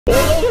Oh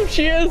no, there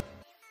she is!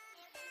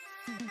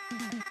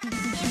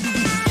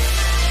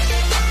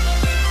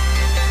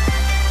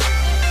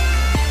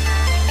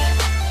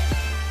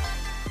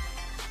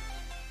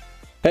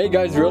 Hey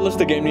guys,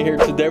 Realistic Gaming here.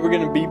 Today we're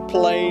gonna be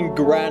playing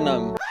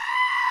Venom.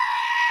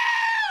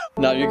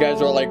 Now you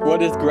guys are like,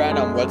 what is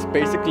Venom? Well, it's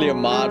basically a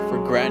mod for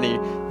Granny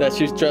that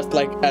she's dressed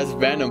like as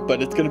Venom,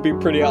 but it's gonna be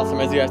pretty awesome.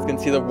 As you guys can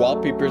see, the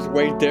wallpaper is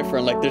way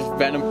different. Like there's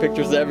Venom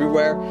pictures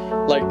everywhere.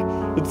 Like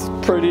it's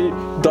pretty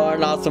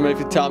darn awesome if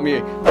you tell me.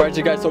 Alright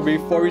you guys, so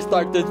before we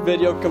start this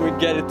video, can we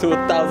get it to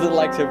 1,000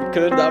 likes? If we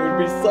could, that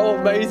would be so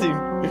amazing.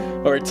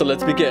 Alright, so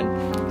let's begin.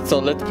 So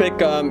let's pick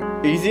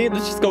easy.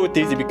 Let's just go with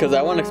easy because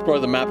I want to explore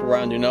the map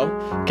around, you know.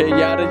 Okay,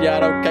 yada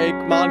yada. Okay,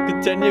 come on,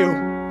 continue.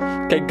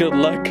 Okay, good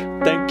luck.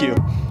 Thank you.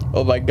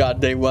 Oh my god,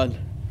 day one.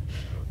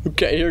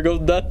 Okay, here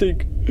goes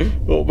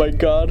nothing. Oh my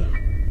god.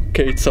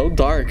 Okay, it's so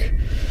dark.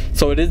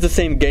 So it is the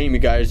same game, you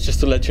guys, just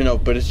to let you know,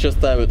 but it's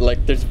just that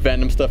like there's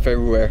Venom stuff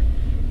everywhere.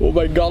 Oh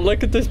my god,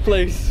 look at this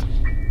place.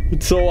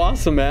 It's so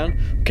awesome, man.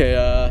 Okay,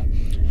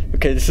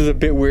 okay, this is a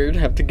bit weird. I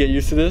have to get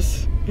used to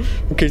this.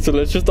 Okay, so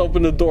let's just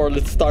open the door.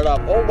 Let's start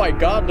off. Oh my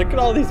god, look at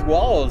all these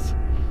walls.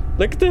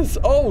 Look at this.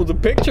 Oh, the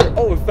picture.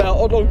 Oh, it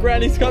fell. Oh no,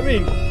 Granny's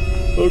coming.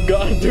 Oh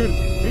god, dude.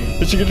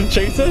 Is she gonna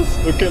chase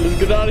us? Okay, let's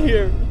get out of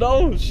here.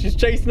 No, she's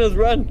chasing us.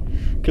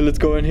 Run. Okay, let's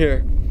go in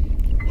here.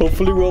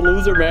 Hopefully we'll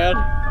lose her, man.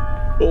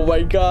 Oh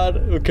my god.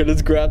 Okay,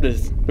 let's grab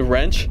this. The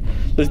wrench.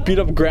 Let's beat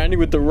up Granny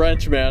with the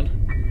wrench, man.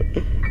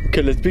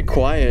 Okay, let's be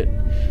quiet.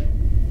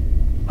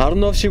 I don't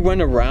know if she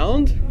went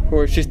around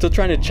or if she's still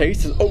trying to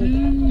chase us. Oh.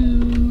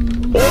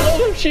 Oh no,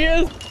 there she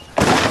is.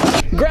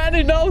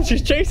 Granny, no,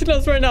 she's chasing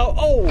us right now.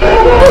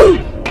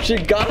 Oh, she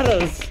got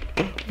us.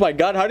 Oh my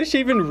god, how did she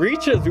even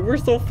reach us? We were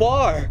so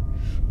far.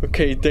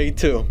 Okay, day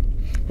two.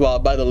 Wow,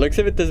 by the looks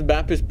of it, this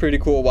map is pretty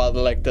cool. Wow,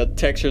 like the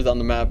textures on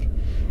the map.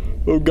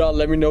 Oh god,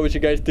 let me know what you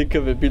guys think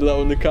of it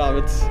below in the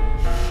comments.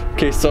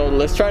 Okay, so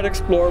let's try to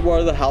explore more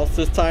of the house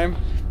this time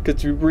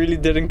because we really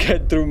didn't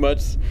get through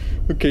much.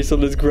 Okay, so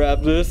let's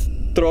grab this,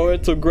 throw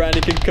it so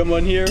Granny can come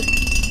on here.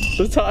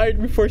 Let's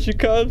hide before she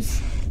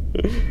comes.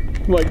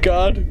 Oh my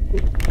god,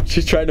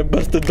 she's trying to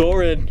bust the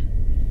door in.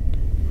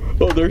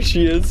 Oh, there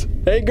she is.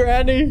 Hey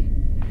Granny.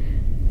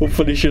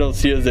 Hopefully she don't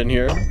see us in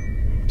here.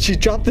 She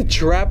dropped the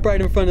trap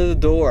right in front of the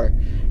door.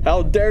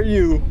 How dare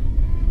you?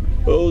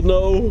 Oh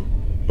no.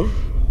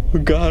 Oh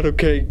god,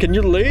 okay, can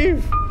you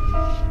leave?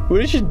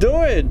 What is she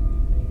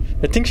doing?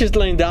 I think she's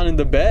laying down in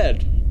the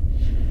bed.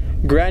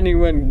 Granny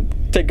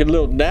went take a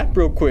little nap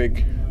real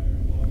quick.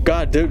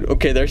 God, dude.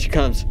 Okay, there she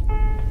comes.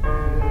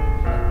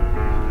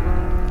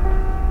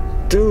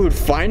 Dude,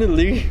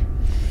 finally.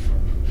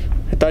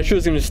 I thought she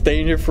was gonna stay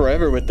in here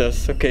forever with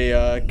us.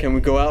 Okay, can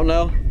we go out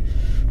now?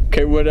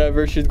 Okay,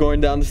 whatever. She's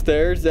going down the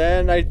stairs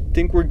and I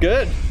think we're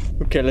good.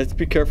 Okay, let's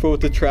be careful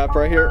with the trap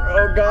right here.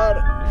 Oh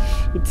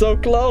god, it's so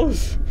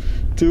close.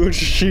 Dude,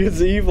 she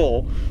is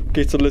evil.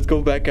 Okay, so let's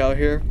go back out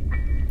here.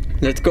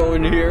 Let's go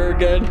in here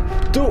again.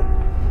 Dude,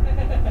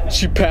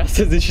 she passed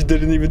us and she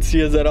didn't even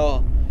see us at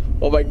all.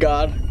 Oh my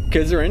god.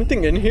 Okay, is there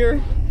anything in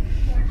here?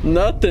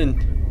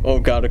 Nothing. Oh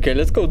god, okay,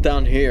 let's go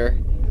down here.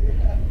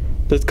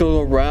 Let's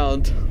go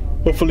around.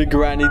 Hopefully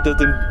Granny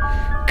doesn't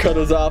cut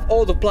us off.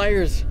 Oh, the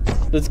pliers.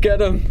 Let's get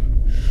them.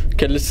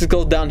 Okay, let's just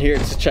go down here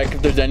to check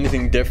if there's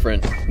anything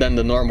different than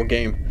the normal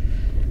game.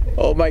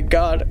 Oh my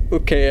god.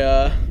 Okay,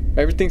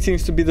 everything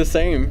seems to be the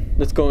same.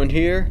 Let's go in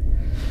here.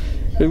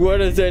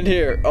 What is in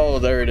here? Oh,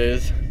 there it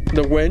is.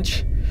 The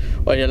winch.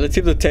 Oh yeah, let's see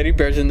if the teddy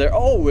bear's in there.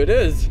 Oh, it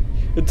is.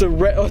 It's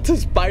a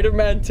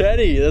Spider-Man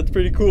teddy. That's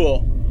pretty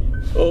cool.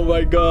 Oh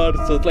my god.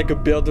 So it's like a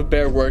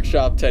Build-A-Bear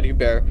workshop teddy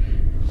bear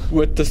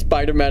with the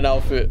Spider-Man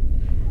outfit.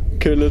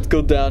 Okay, let's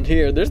go down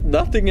here. There's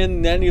nothing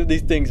in any of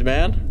these things,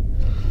 man.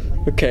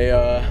 Okay,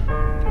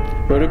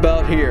 what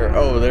about here?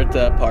 Oh, there's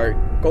that part.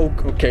 Oh,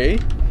 okay.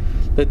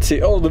 Let's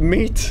see. Oh, the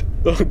meat.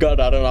 Oh god,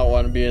 I do not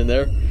want to be in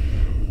there.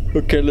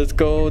 Okay, let's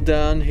go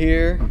down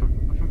here.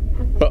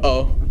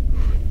 Uh-oh.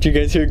 Do you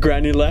guys hear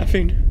Granny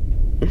laughing?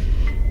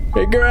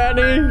 Hey,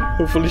 Granny.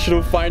 Hopefully she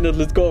don't find us.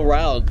 Let's go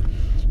around.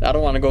 I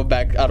don't want to go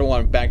back. I don't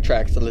want to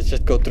backtrack, so let's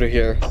just go through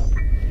here.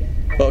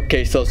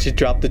 Okay, so she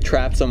dropped the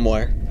trap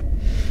somewhere.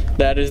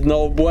 That is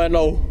no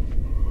bueno.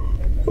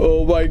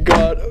 Oh my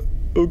god.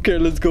 Okay,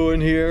 let's go in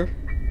here.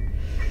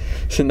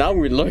 So now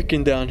we're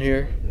lurking down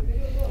here.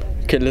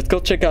 Okay, let's go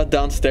check out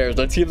downstairs.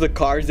 Let's see if the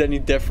car is any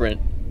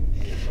different.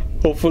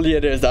 Hopefully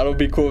it is. That'll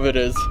be cool if it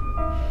is.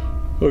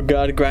 Oh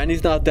god,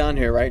 Granny's not down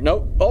here, right?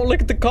 Nope. Oh,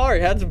 look at the car.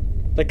 It has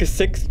like a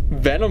 6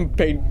 Venom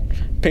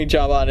paint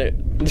job on it.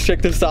 Let's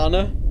check the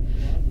sauna.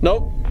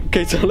 Nope.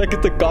 Okay, so look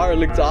at the car. It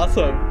looks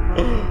awesome.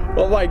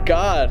 Oh my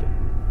god.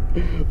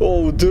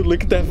 Oh, dude,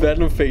 look at that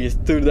Venom face.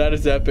 Dude, that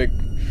is epic.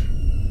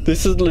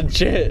 This is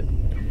legit.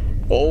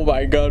 Oh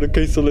my god.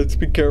 Okay, so let's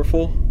be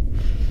careful.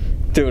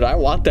 Dude, I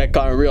want that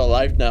car in real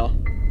life now.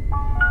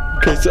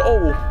 Okay,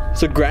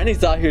 so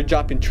Granny's out here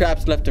dropping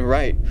traps left and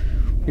right.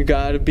 We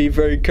gotta be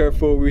very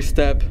careful where we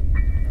step.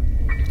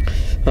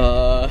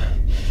 I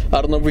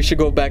don't know if we should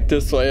go back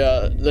this way.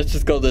 Let's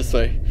just go this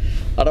way.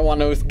 I don't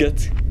want to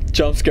get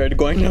jump scared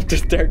going up the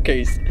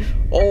staircase.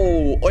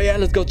 Oh yeah,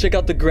 let's go check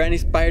out the granny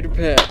spider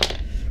pet.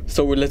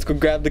 So let's go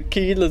grab the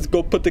key. Let's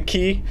go put the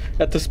key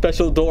at the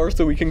special door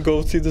so we can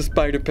go see the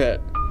spider pet.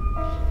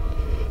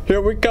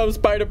 Here we come,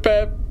 spider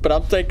pet. But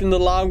I'm taking the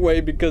long way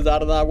because I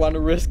do not want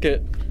to risk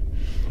it.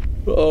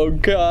 Oh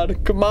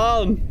God, come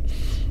on.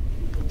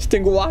 This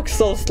thing walks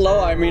so slow.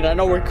 I mean, I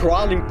know we're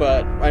crawling,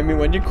 but I mean,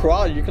 when you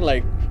crawl, you can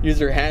like use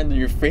your hand and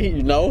your feet,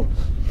 you know?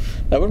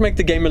 That would make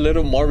the game a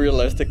little more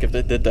realistic if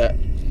they did that.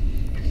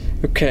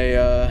 Okay,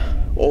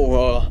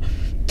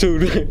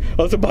 dude,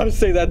 I was about to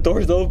say that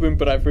door's open,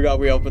 but I forgot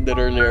we opened it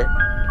earlier.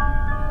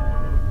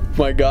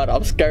 My God,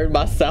 I'm scared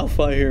myself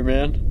out here,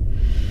 man.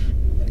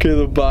 Okay,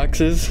 the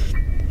boxes.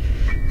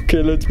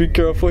 Okay, let's be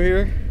careful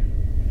here.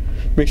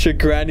 Make sure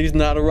Granny's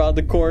not around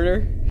the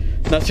corner.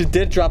 Now, she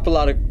did drop a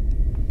lot of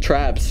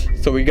traps,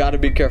 so we gotta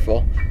be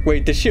careful.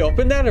 Wait, did she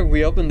open that or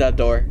we opened that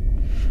door?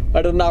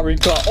 I do not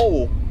recall.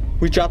 Oh,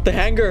 we dropped the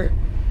hanger.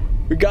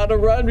 We gotta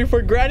run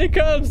before Granny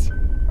comes.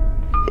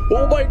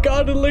 Oh my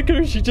God, and look at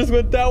her. She just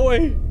went that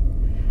way.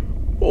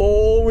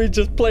 Oh, we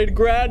just played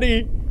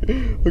Granny.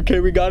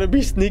 Okay, we gotta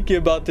be sneaky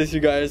about this, you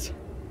guys.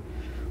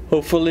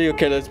 Hopefully,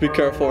 okay, let's be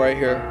careful right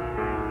here.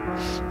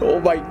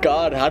 Oh my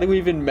God, how do we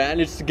even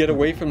manage to get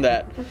away from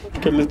that?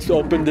 Okay, let's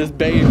open this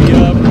baby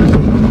up.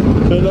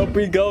 And up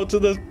we go to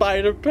the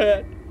spider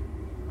pet.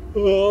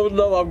 Oh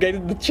no, I'm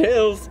getting the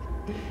chills.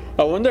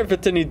 I wonder if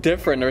it's any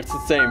different or it's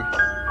the same.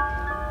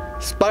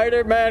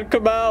 Spider-Man,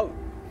 come out.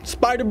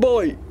 Spider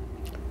boy.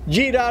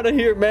 Get out of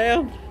here,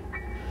 man.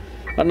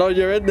 I know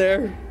you're in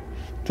there.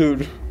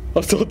 Dude,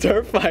 I'm so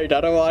terrified. I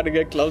don't want to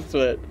get close to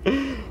it.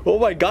 Oh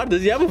my God,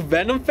 does he have a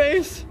Venom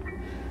face?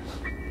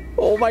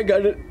 Oh my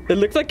God, it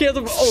looks like he has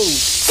a...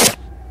 Oh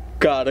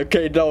God,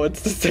 okay, no,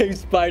 it's the same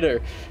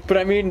spider. But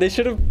I mean, they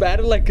should have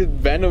added like a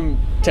Venom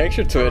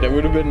texture to it. It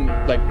would have been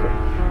like...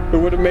 It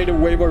would have made it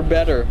way more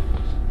better.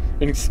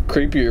 And it's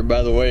creepier,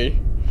 by the way.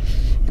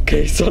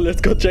 Okay, so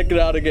let's go check it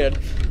out again.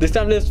 This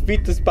time, let's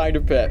feed the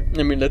spider pet.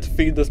 I mean, let's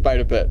feed the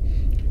spider pet.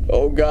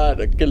 Oh God,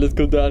 okay, let's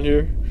go down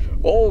here.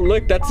 Oh,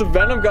 look, that's the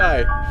Venom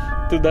guy.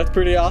 Dude, that's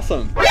pretty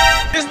awesome.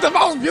 It's the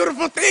most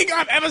beautiful thing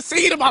I've ever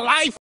seen in my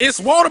life. It's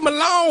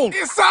watermelon.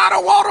 Inside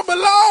a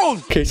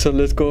watermelon. Okay, so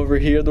let's go over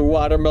here, the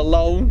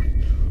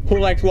watermelon. Who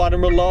likes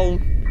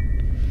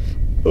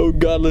watermelon? Oh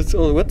God, let's...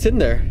 Oh, what's in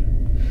there?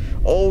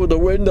 Oh, the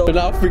window. And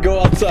now if we go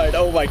outside,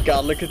 oh my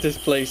God, look at this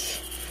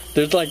place.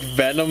 There's like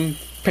Venom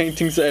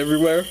paintings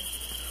everywhere.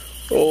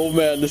 Oh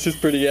man, this is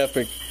pretty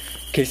epic.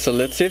 Okay, so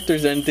let's see if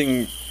there's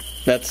anything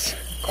that's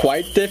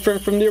quite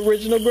different from the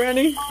original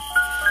Granny.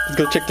 Let's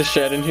go check the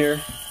shed in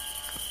here.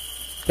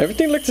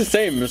 Everything looks the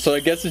same, so I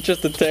guess it's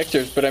just the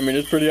textures, but I mean,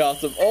 it's pretty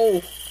awesome.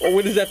 Oh,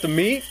 what is that, the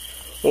meat?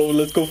 Oh,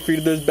 let's go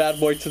feed this bad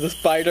boy to the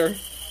spider.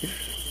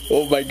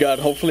 Oh my God,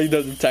 hopefully he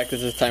doesn't attack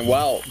us this time.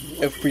 Wow,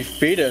 if we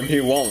feed him,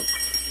 he won't.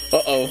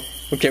 Uh-oh.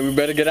 Okay, we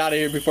better get out of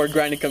here before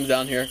Granny comes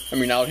down here. I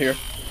mean, out here.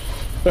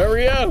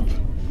 Hurry up!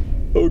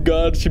 Oh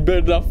God, she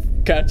better not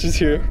catch us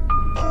here.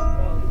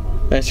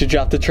 And she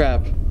dropped the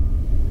trap.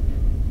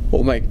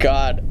 Oh my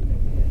God.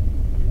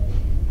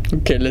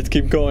 Okay, let's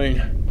keep going.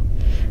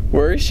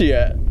 Where is she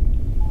at?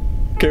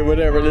 Okay,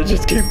 whatever, let's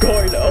just keep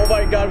going. Oh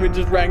my God, we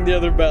just rang the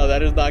other bell.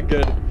 That is not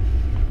good.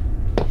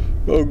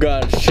 Oh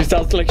God, she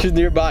sounds like she's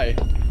nearby.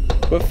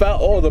 What fell?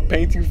 Oh, the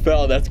painting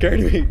fell. That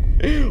scared me.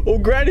 Oh,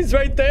 Granny's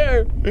right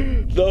there.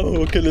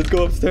 No, okay, let's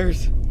go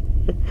upstairs.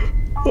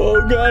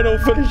 Oh God,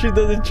 hopefully she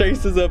doesn't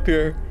chase us up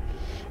here.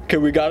 Okay,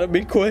 we gotta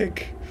be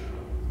quick.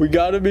 We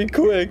gotta be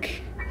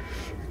quick.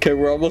 Okay,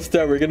 we're almost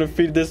there. We're gonna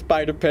feed this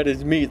spider pet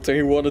his meat so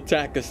he won't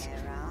attack us.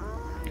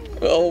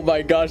 Oh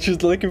my God,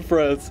 she's looking for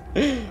us.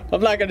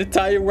 I'm not gonna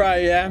tell you where I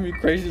am, you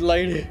crazy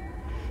lady.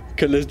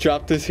 Okay, let's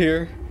drop this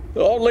here.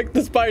 Oh, look,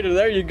 the spider.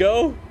 There you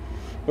go.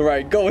 All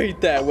right, go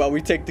eat that while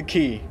we take the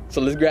key.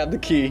 So let's grab the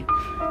key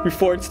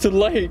before it's too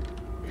late.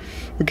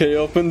 Okay,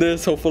 open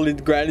this. Hopefully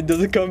Granny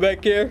doesn't come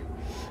back here.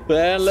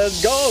 And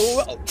let's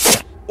go.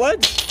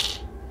 What?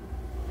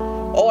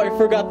 Oh, I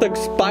forgot the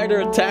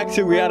spider attacks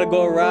you. We had to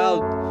go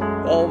around.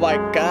 Oh my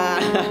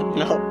God.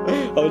 No,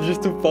 I was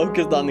just too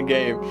focused on the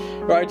game.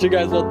 Alright, you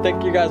guys, well,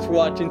 thank you guys for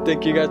watching.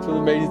 Thank you guys for the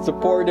amazing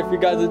support. If you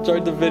guys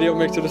enjoyed the video,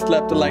 make sure to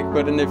slap the like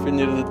button. If you're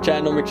new to the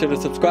channel, make sure to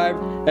subscribe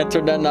and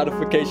turn that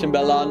notification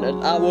bell on.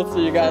 And I will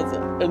see you guys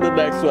in the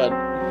next one.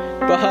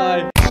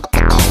 Bye.